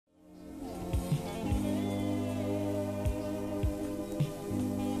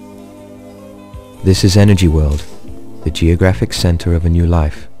This is Energy World, the geographic center of a new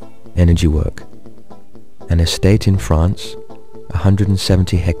life, EnergyWork. An estate in France,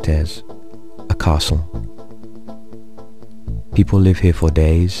 170 hectares, a castle. People live here for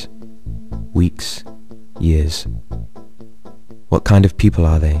days, weeks, years. What kind of people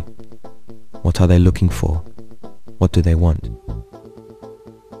are they? What are they looking for? What do they want?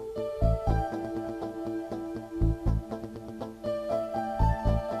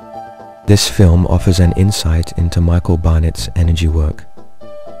 This film offers an insight into Michael Barnett's energy work.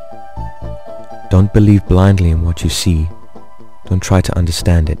 Don't believe blindly in what you see. Don't try to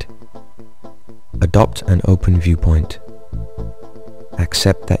understand it. Adopt an open viewpoint.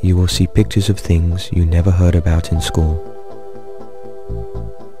 Accept that you will see pictures of things you never heard about in school.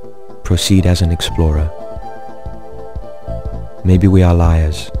 Proceed as an explorer. Maybe we are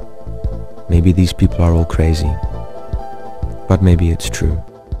liars. Maybe these people are all crazy. But maybe it's true.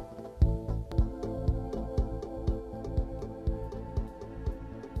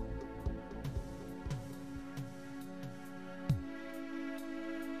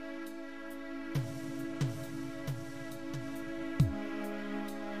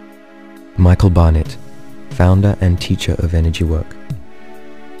 Michael Barnett, founder and teacher of EnergyWork.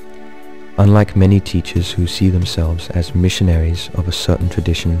 Unlike many teachers who see themselves as missionaries of a certain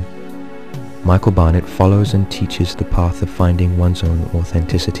tradition, Michael Barnett follows and teaches the path of finding one's own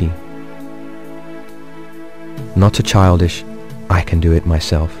authenticity. Not a childish, I can do it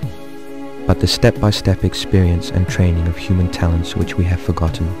myself, but the step-by-step experience and training of human talents which we have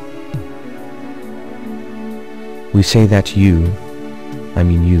forgotten. We say that you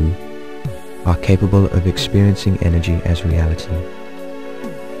are capable of experiencing energy as reality.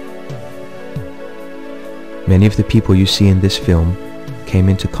 Many of the people you see in this film came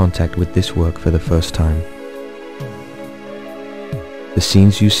into contact with this work for the first time. The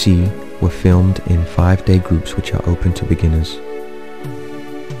scenes you see were filmed in 5-day groups which are open to beginners.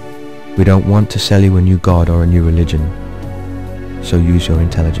 We don't want to sell you a new god or a new religion, so use your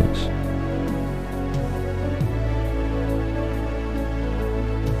intelligence.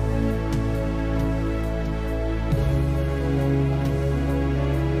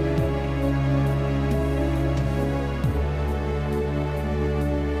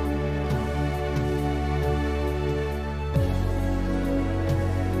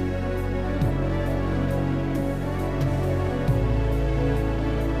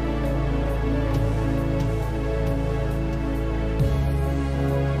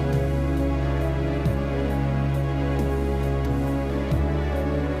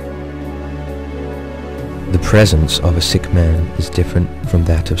 The presence of a sick man is different from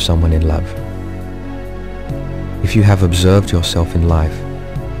that of someone in love. If you have observed yourself in life,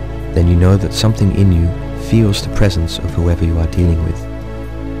 then you know that something in you feels the presence of whoever you are dealing with.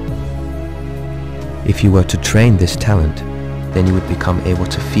 If you were to train this talent, then you would become able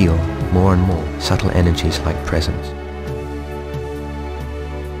to feel more and more subtle energies like presence.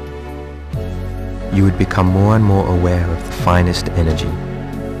 You would become more and more aware of the finest energy,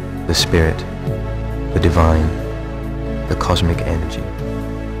 the spirit, the divine, the cosmic energy.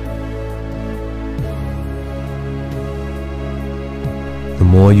 The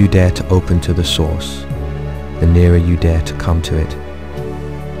more you dare to open to the source, the nearer you dare to come to it,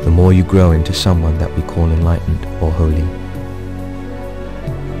 the more you grow into someone that we call enlightened or holy.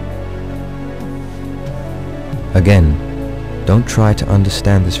 Again, don't try to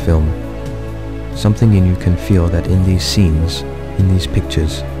understand this film. Something in you can feel that in these scenes, in these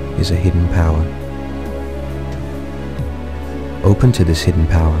pictures, is a hidden power. Open to this hidden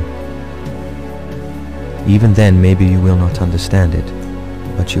power. Even then, maybe you will not understand it,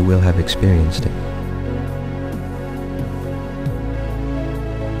 but you will have experienced it.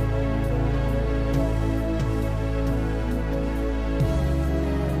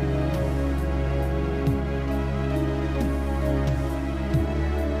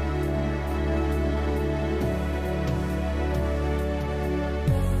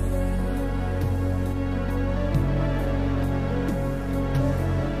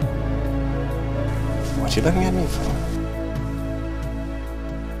 What are you looking at me for?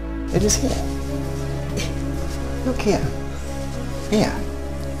 It is here. Look here. Here.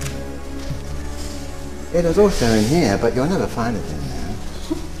 It is also in here, but you'll never find it in there.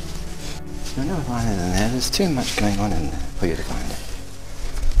 You'll never find it in there. There's too much going on in there for you to find it.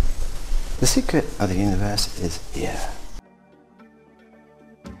 The secret of the universe is here.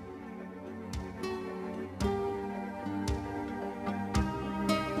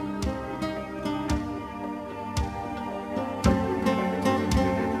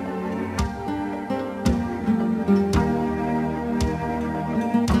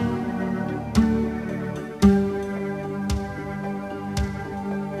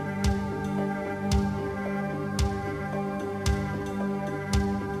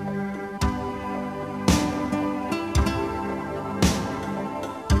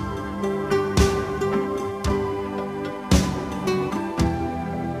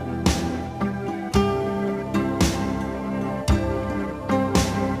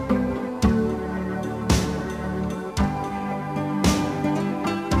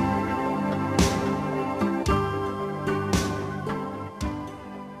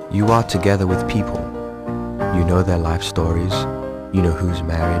 you are together with people. You know their life stories, you know who's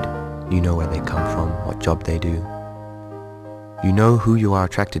married, you know where they come from, what job they do. You know who you are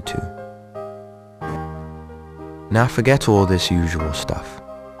attracted to. Now forget all this usual stuff.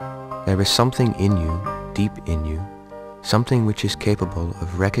 There is something in you, deep in you, something which is capable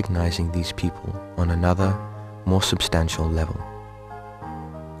of recognizing these people on another, more substantial level.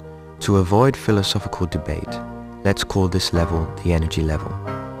 To avoid philosophical debate, let's call this level the energy level.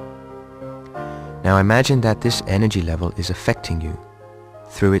 Now imagine that this energy level is affecting you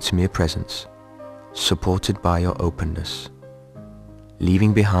through its mere presence, supported by your openness,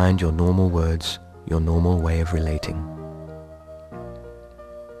 leaving behind your normal words, your normal way of relating.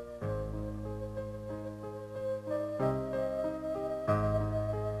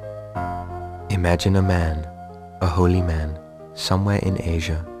 Imagine a man, a holy man, somewhere in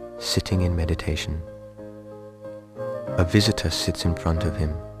Asia, sitting in meditation. A visitor sits in front of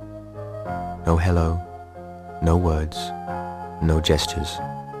him. No hello, no words, no gestures.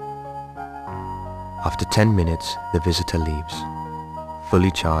 After 10 minutes, the visitor leaves,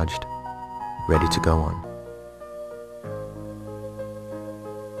 fully charged, ready to go on.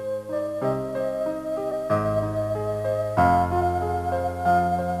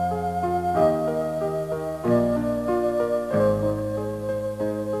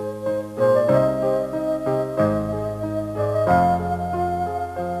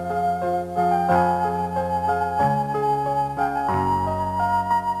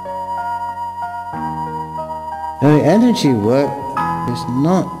 Now, the energy work is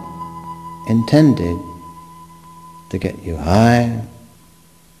not intended to get you high,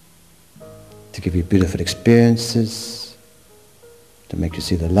 to give you beautiful experiences, to make you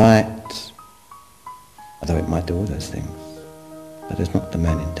see the light, although it might do all those things. That is not the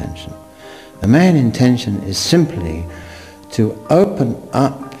main intention. The main intention is simply to open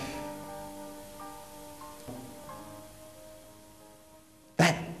up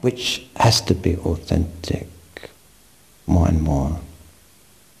that which has to be authentic more and more,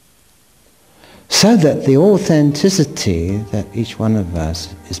 so that the authenticity that each one of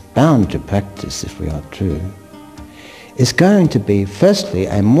us is bound to practice, if we are true, is going to be firstly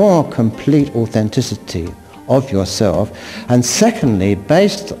a more complete authenticity of yourself, and secondly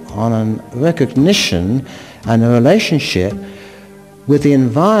based on a recognition and a relationship with the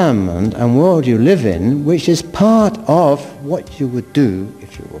environment and world you live in, which is part of what you would do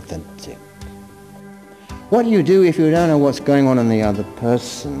if you're authentic. What you do if you don't know what's going on in the other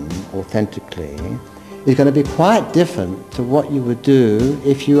person authentically is going to be quite different to what you would do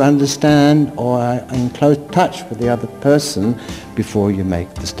if you understand or are in close touch with the other person before you make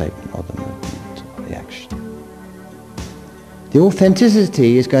the statement or the movement or the action. The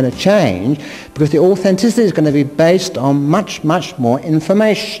authenticity is going to change because the authenticity is going to be based on much, much more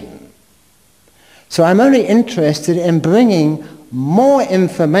information. So I'm only interested in bringing more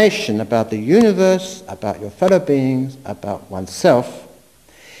information about the universe, about your fellow beings, about oneself,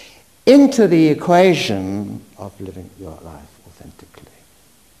 into the equation of living your life authentically.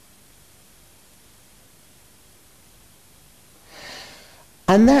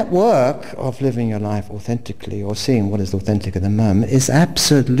 And that work of living your life authentically, or seeing what is authentic at the moment, is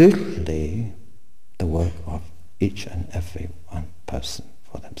absolutely the work of each and every one person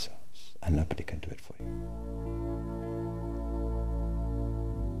for themselves, and nobody can do it for you.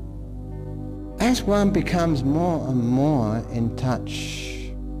 As one becomes more and more in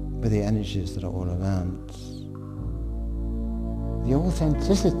touch with the energies that are all around, the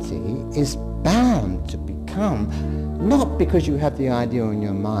authenticity is bound to become, not because you have the idea in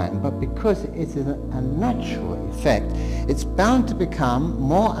your mind, but because it is a natural effect, it's bound to become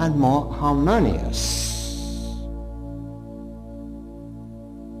more and more harmonious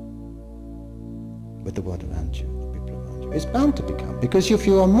with the world around you. It's bound to become, because if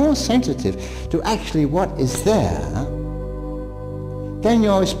you are more sensitive to actually what is there, then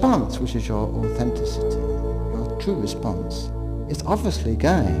your response, which is your authenticity, your true response, is obviously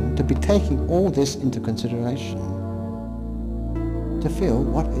going to be taking all this into consideration to feel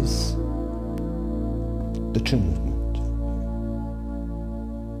what is the true movement.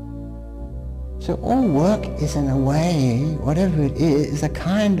 So all work is, in a way, whatever it is a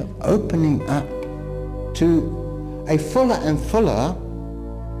kind of opening up to a fuller and fuller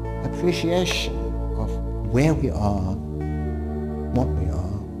appreciation of where we are, what we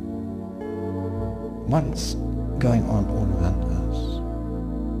are, what is going on all around us.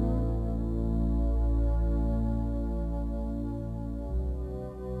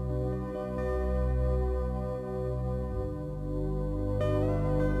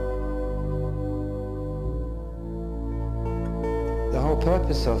 The whole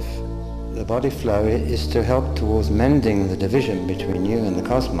purpose of the body flow is to help towards mending the division between you and the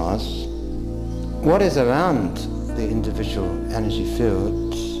cosmos. What is around the individual energy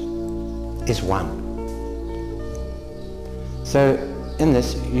field is one. So in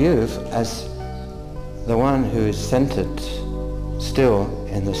this, you as the one who is centered still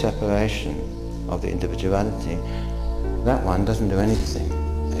in the separation of the individuality, that one doesn't do anything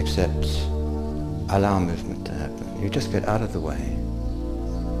except allow movement to happen. You just get out of the way.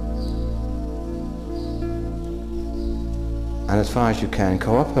 And as far as you can,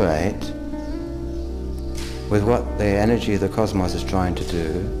 cooperate with what the energy of the cosmos is trying to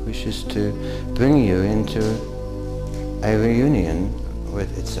do, which is to bring you into a reunion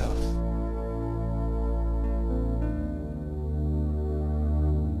with itself.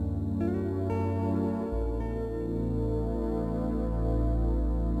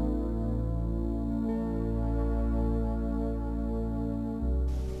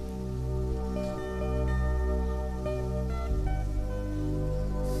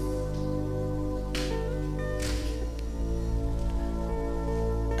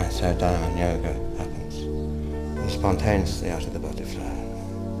 So Dharma Yoga happens spontaneously out of the body flow.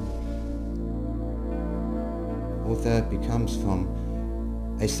 Although it becomes from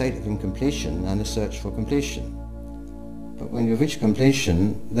a state of incompletion and a search for completion. But when you reach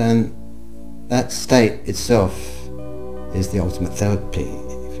completion, then that state itself is the ultimate therapy.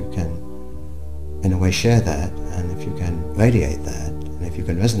 If you can, in a way, share that, and if you can radiate that, and if you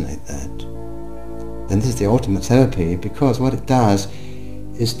can resonate that, then this is the ultimate therapy, because what it does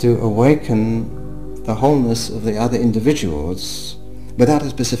is to awaken the wholeness of the other individuals without a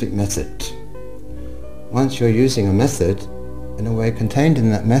specific method. Once you're using a method, in a way contained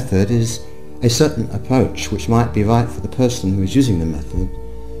in that method is a certain approach which might be right for the person who is using the method,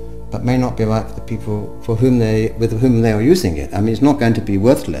 but may not be right for the people with whom they are using it. I mean, it's not going to be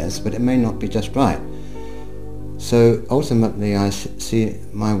worthless, but it may not be just right. So ultimately I see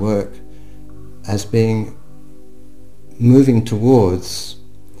my work as being moving towards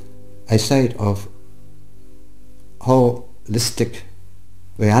a state of holistic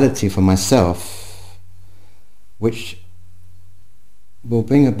reality for myself, which will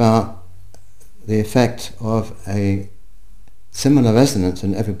bring about the effect of a similar resonance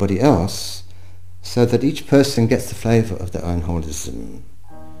in everybody else, so that each person gets the flavour of their own holism,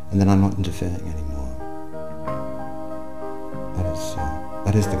 and then I'm not interfering anymore.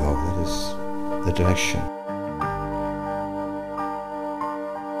 That is the goal, that is the direction.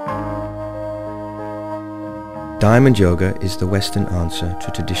 Diamond Yoga is the Western answer to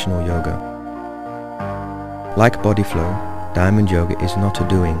traditional yoga. Like body flow, Diamond Yoga is not a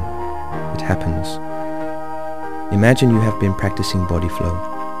doing, it happens. Imagine you have been practicing body flow.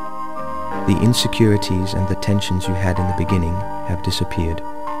 The insecurities and the tensions you had in the beginning have disappeared.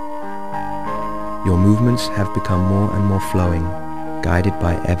 Your movements have become more and more flowing, guided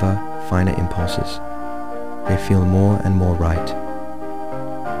by ever finer impulses. They feel more and more right.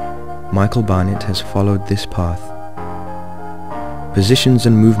 Michael Barnett has followed this path. Positions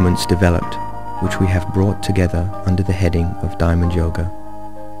and movements developed, which we have brought together under the heading of Diamond Yoga.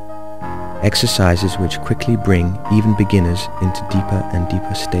 Exercises which quickly bring even beginners into deeper and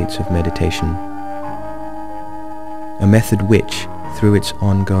deeper states of meditation. A method which, through its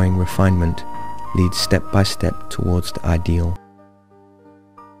ongoing refinement, leads step by step towards the ideal.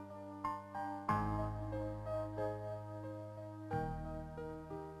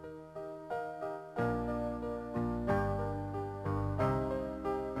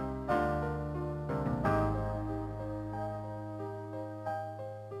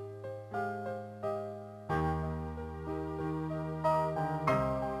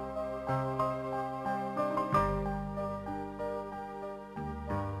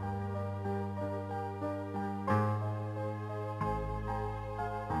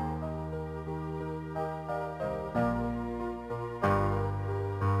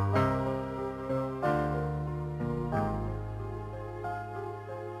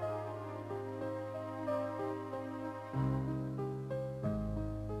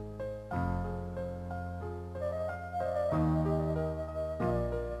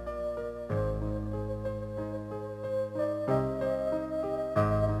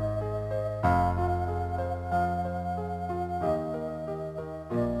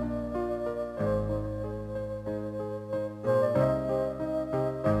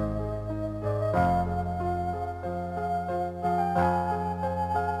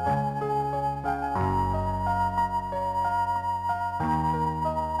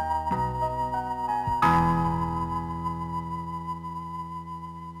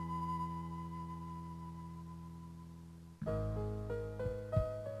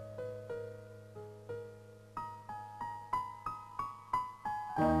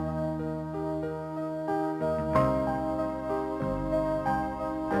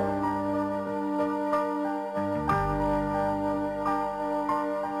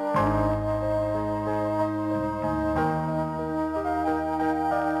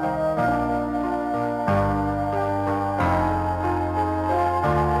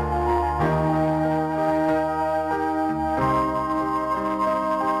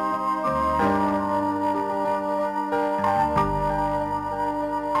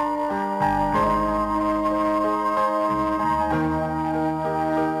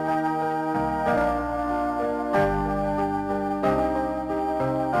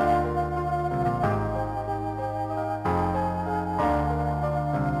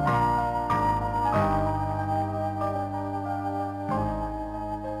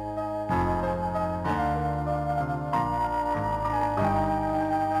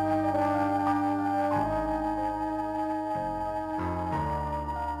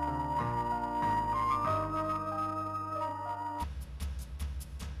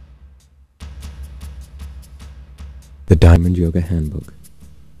 The Diamond Yoga Handbook,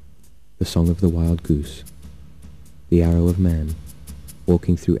 The Song of the Wild Goose, The Arrow of Man,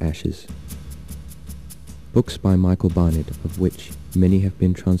 Walking Through Ashes. Books by Michael Barnett, of which many have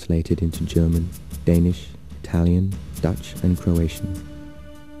been translated into German, Danish, Italian, Dutch and Croatian.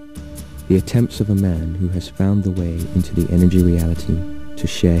 The attempts of a man who has found the way into the energy reality to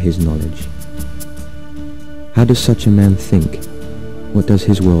share his knowledge. How does such a man think? What does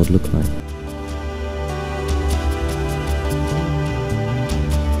his world look like?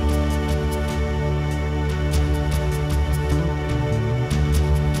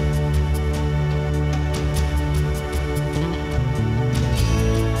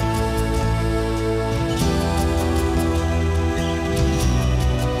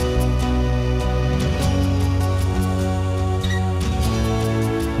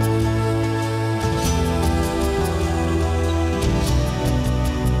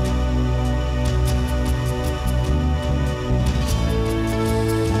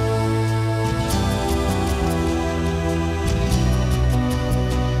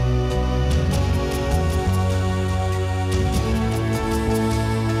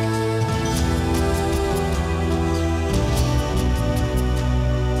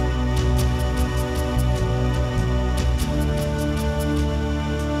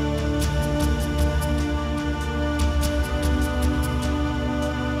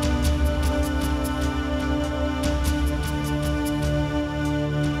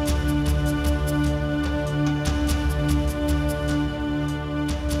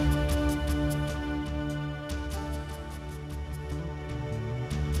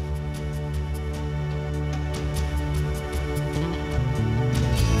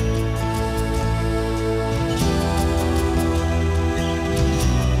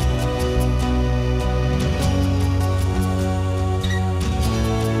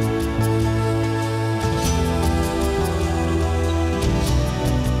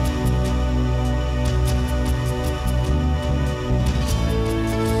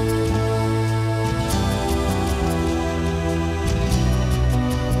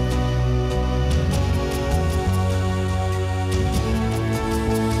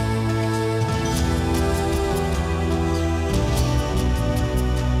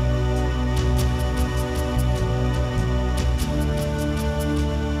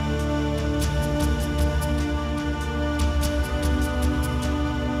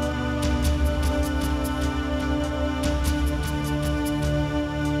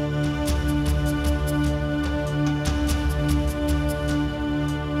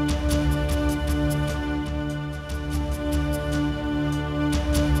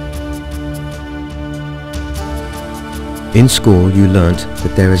 In school, you learnt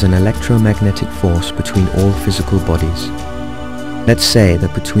that there is an electromagnetic force between all physical bodies. Let's say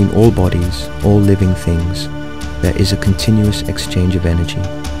that between all bodies, all living things, there is a continuous exchange of energy,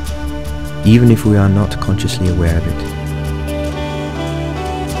 even if we are not consciously aware of it.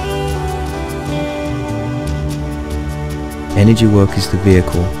 EnergyWork is the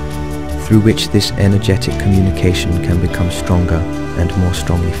vehicle through which this energetic communication can become stronger and more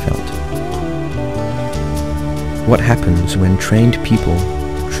strongly felt. What happens when trained people,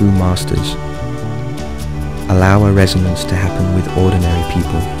 true masters, allow a resonance to happen with ordinary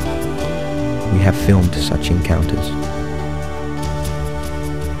people? We have filmed such encounters.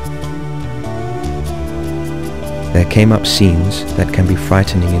 There came up scenes that can be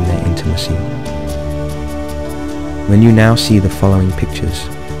frightening in their intimacy. When you now see the following pictures,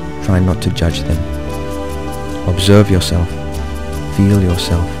 try not to judge them. Observe yourself, feel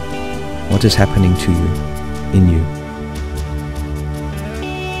yourself, what is happening to you, in you.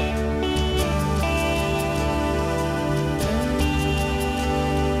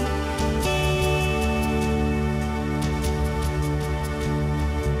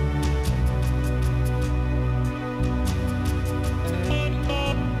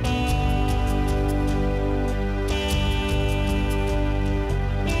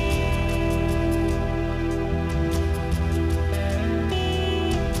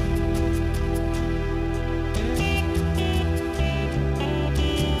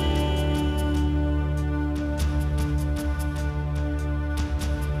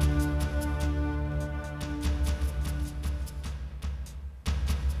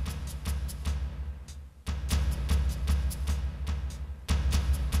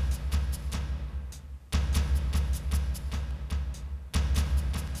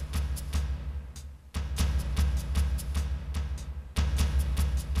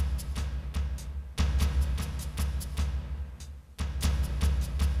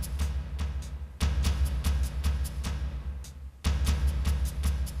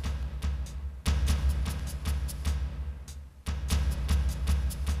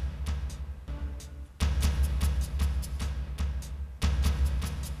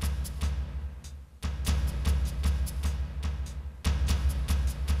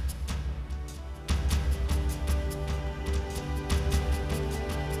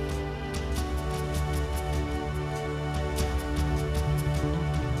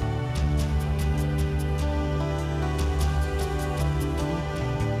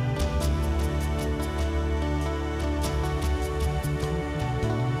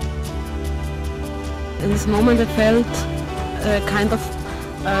 in this moment I felt a kind of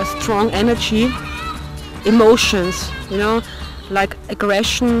strong energy, emotions, you know, like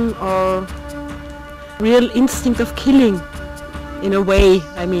aggression or real instinct of killing in a way.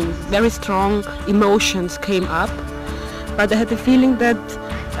 I mean, very strong emotions came up, but I had the feeling that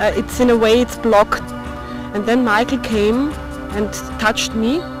it's in a way it's blocked. And then Michael came and touched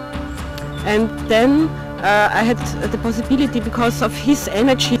me, and then I had the possibility, because of his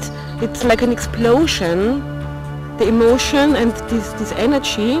energy, it's like an explosion. The emotion and this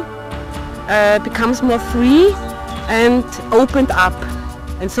energy becomes more free and opened up,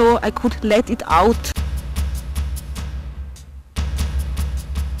 and so I could let it out.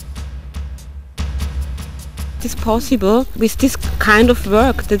 It is possible with this kind of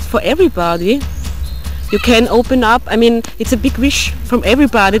work that for everybody you can open up. I mean, it's a big wish from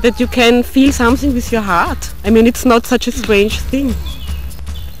everybody that you can feel something with your heart. I mean, it's not such a strange thing.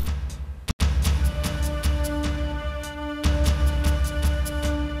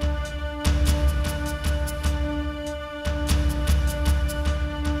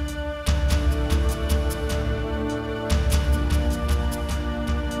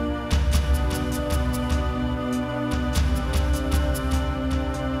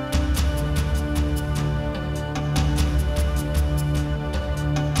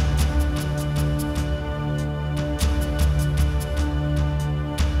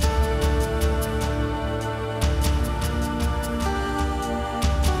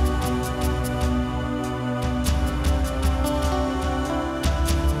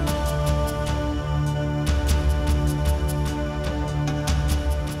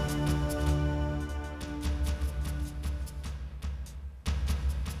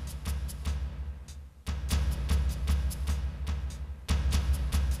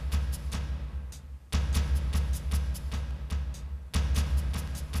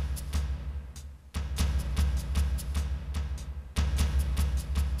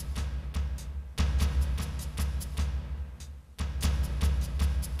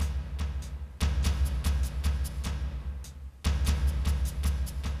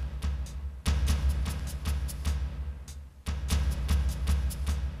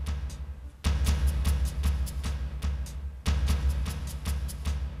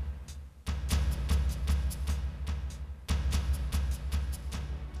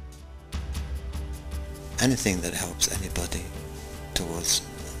 Anything that helps anybody towards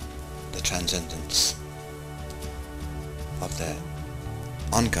the transcendence of their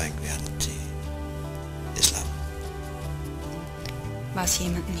ongoing reality is love. Was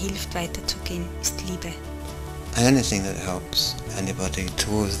jemandem hilft, weiterzugehen, ist Liebe. And anything that helps anybody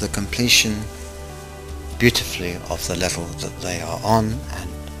towards the completion beautifully of the level that they are on and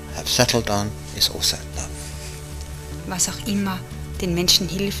have settled on is also love. Was auch immer den Menschen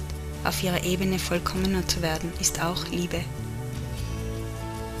hilft, auf ihrer Ebene vollkommener zu werden, ist auch Liebe.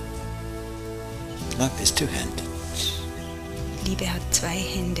 Love is two-handed. Liebe hat zwei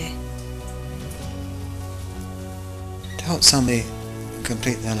Hände. To help somebody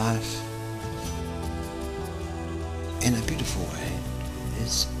complete their life in a beautiful way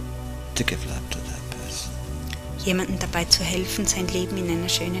is to give love to that person. Jemandem dabei zu helfen, sein Leben in einer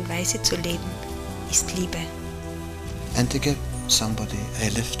schönen Weise zu leben, ist Liebe. And to give somebody a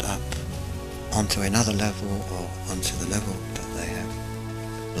lift up onto another level or onto the level that they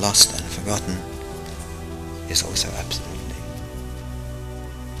have lost and forgotten is also absolutely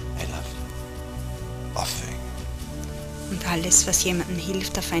a love offering. Und alles, was jemandem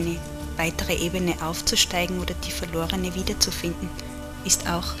hilft, auf eine weitere Ebene aufzusteigen oder die verlorene wiederzufinden, ist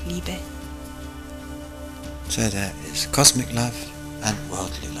auch Liebe. So there is cosmic love and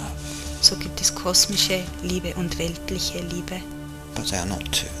worldly love. So gibt es kosmische Liebe und weltliche Liebe. But they are not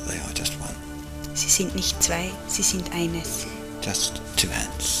two, they are just one. Sie sind nicht zwei, sie sind eines. Just two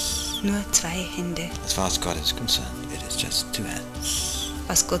hands. Nur zwei Hände. As far as God is concerned, it is just two hands.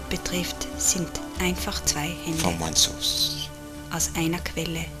 Was Gott betrifft, sind einfach zwei Hände. From one source. Aus einer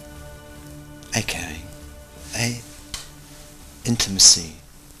Quelle. A caring, a intimacy,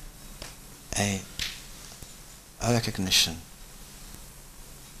 a recognition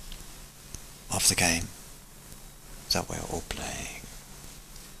of the game that we're all playing.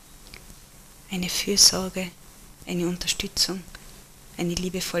 Eine Fürsorge, eine Unterstützung, eine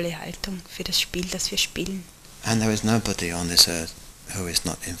liebevolle Haltung für das Spiel, das wir spielen. And there is nobody on this earth who is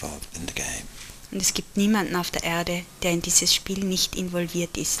not involved in the game. Und es gibt niemanden auf der Erde, der in dieses Spiel nicht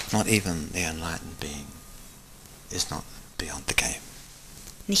involviert ist. Not even the enlightened being is not beyond the game.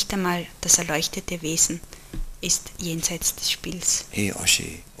 Nicht einmal das erleuchtete Wesen ist jenseits des Spiels. He or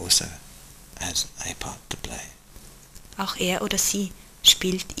she also has a part to play. Auch er oder sie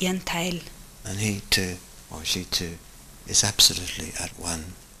spielt ihren Teil. And he too, or she too, is absolutely at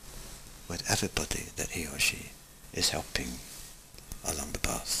one with everybody that he or she is helping along the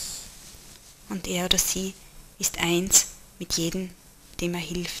path. Und er oder sie ist eins mit jedem, dem er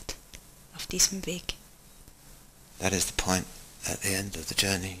hilft auf diesem Weg. That is the point at the end of the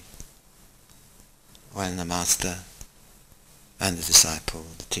journey, when the master and the disciple,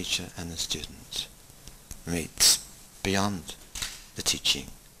 the teacher and the student meet beyond the teaching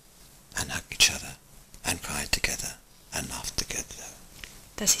and hug each other and cry together and laugh together.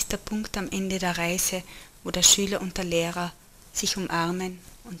 Das ist der Punkt am Ende der Reise, wo der Schüler und der Lehrer sich umarmen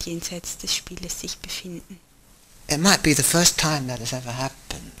und jenseits des Spieles sich befinden. It might be the first time that has ever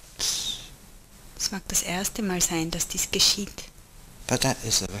happened. Es mag das erste Mal sein, dass dies geschieht, But that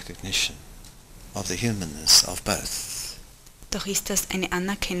is a recognition of the humanness of both. doch ist das eine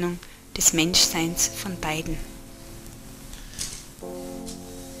Anerkennung des Menschseins von beiden.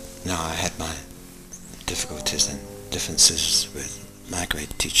 Now I had my difficulties and differences with my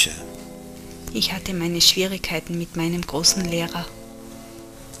great teacher, Ich hatte meine Schwierigkeiten mit meinem großen Lehrer,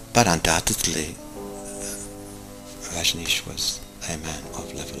 but undoubtedly Rajneesh was a man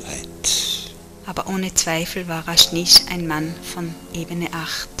of level 8. aber ohne Zweifel war Rajneesh ein Mann von Ebene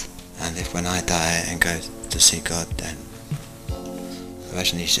 8. And if when I die and go to see God, then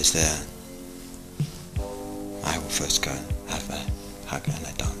Rajneesh is there, I will first go and have a hug and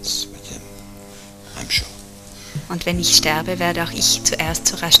a dance with him, I'm sure. Und wenn ich sterbe, werde auch ich zuerst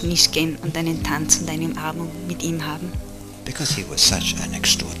zu Rajneesh gehen und einen Tanz und eine Umarmung mit ihm haben. Because he was such an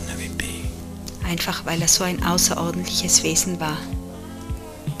extraordinary being. Einfach weil er so ein außerordentliches Wesen war.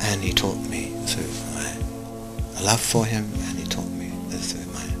 And he taught me through my love for him, and he taught me through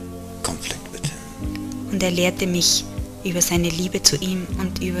my conflict with him. Und er lehrte mich über seine Liebe zu ihm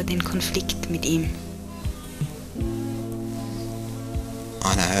und über den Konflikt mit ihm.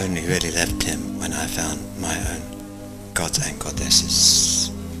 And I only really left him when I found my own gods and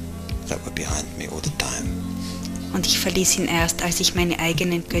goddesses that were behind me all the time. Und ich verließ ihn erst, als ich meine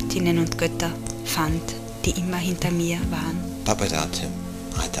eigenen Göttinnen und Götter fand, die immer hinter mir waren. But without him,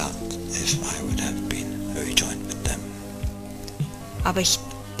 I doubt if I would have been rejoined with them. Aber ich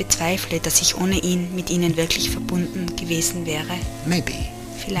bezweifle, dass ich ohne ihn mit ihnen wirklich verbunden gewesen wäre. Maybe,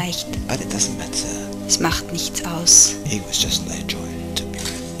 Vielleicht. but it doesn't matter. Es macht nichts aus. He was just a joy to be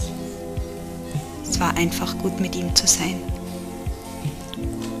with. Es war einfach gut, mit ihm zu sein.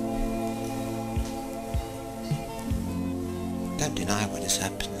 Don't deny what is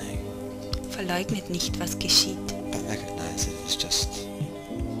happening, Verleugnet nicht, was geschieht, but recognize it as just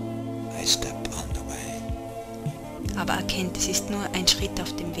a step on the way aber erkennt, es ist nur ein Schritt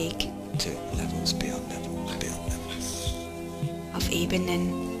auf dem Weg, to levels beyond levels, beyond levels. auf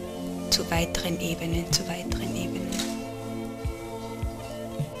Ebenen, zu weiteren Ebenen, zu weiteren Ebenen.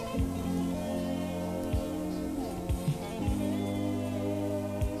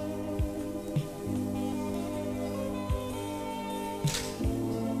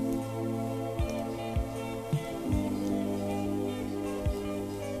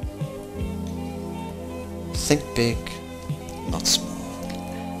 Think big, not small.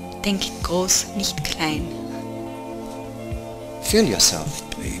 Denkt groß, nicht klein. Feel yourself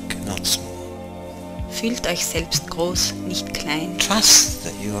big, not small. Fühlt euch selbst groß, nicht klein. Trust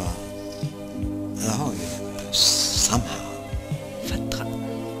that you are the whole universe somehow, Vertra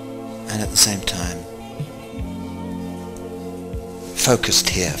and at the same time focused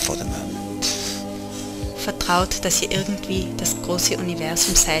here for the moment. Vertraut, dass ihr irgendwie das große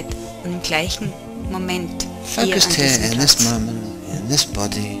Universum seid und im gleichen Moment hier an Focused here diesem in this Platz. moment, in this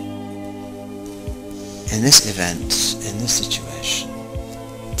body, in this event, in this situation.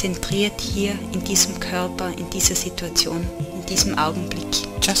 Zentriert hier in diesem Körper, in dieser Situation, in diesem Augenblick.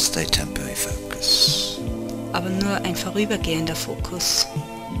 Just a temporary focus. Aber nur ein vorübergehender Fokus.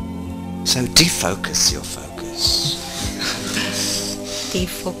 So defocus your focus.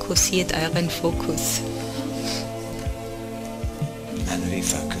 Defokussiert euren Fokus And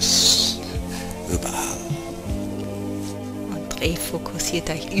refocus überall. und refokussiert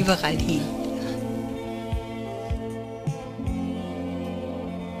euch überall hin.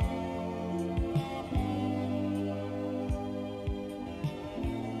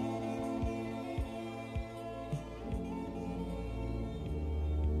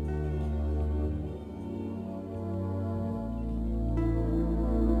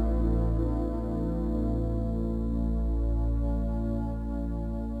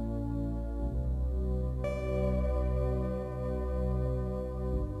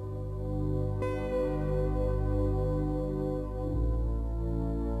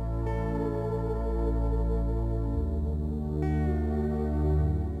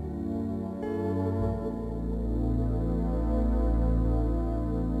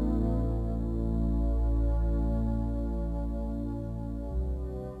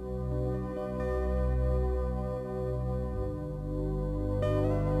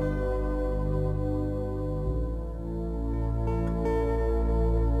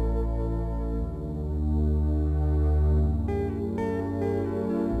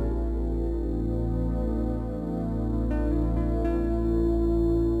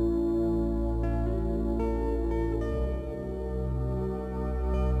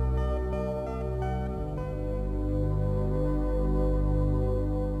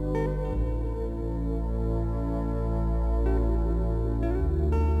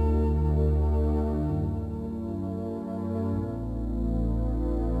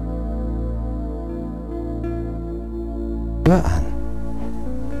 Spür an.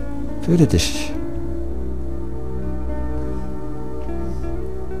 Fühle dich.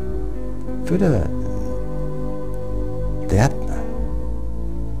 Fühle die Erdbeeren.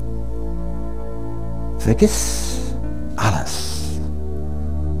 Vergiss alles.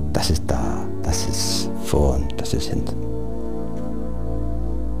 Das ist da, das ist vorn, das ist hinten.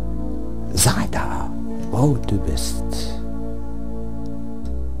 Sei da, wo du bist.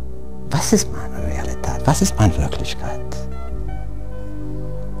 Was ist meine Realität? Was ist meine Wirklichkeit?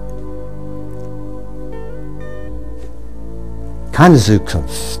 Keine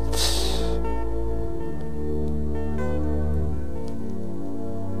Zukunft.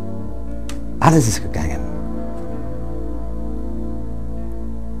 Alles ist gegangen.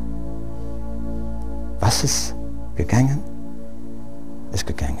 Was ist gegangen, ist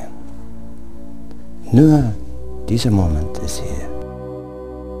gegangen. Nur dieser Moment ist hier.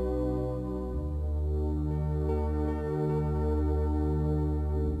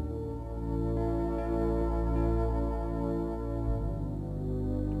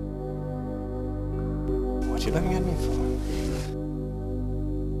 What are you looking at me for?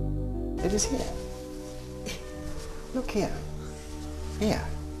 It is here. Look here. Here.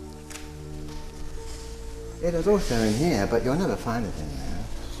 It is also in here, but you'll never find it in there.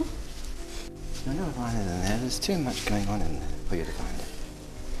 You'll never find it in there. There's too much going on in there for you to find it.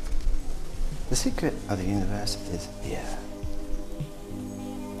 The secret of the universe is here.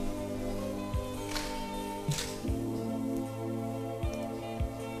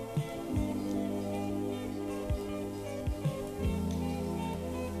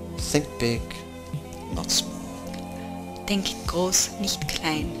 Think big, not small. Denkt groß, nicht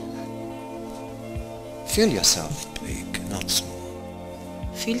klein. Feel yourself big, not small.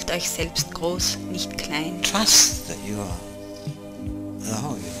 Fühlt euch selbst groß, nicht klein. Trust that you are the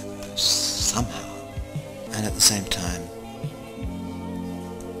whole universe, somehow. And at the same time,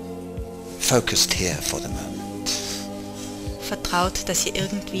 focused here for the moment. Vertraut, dass ihr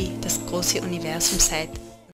irgendwie das große Universum seid,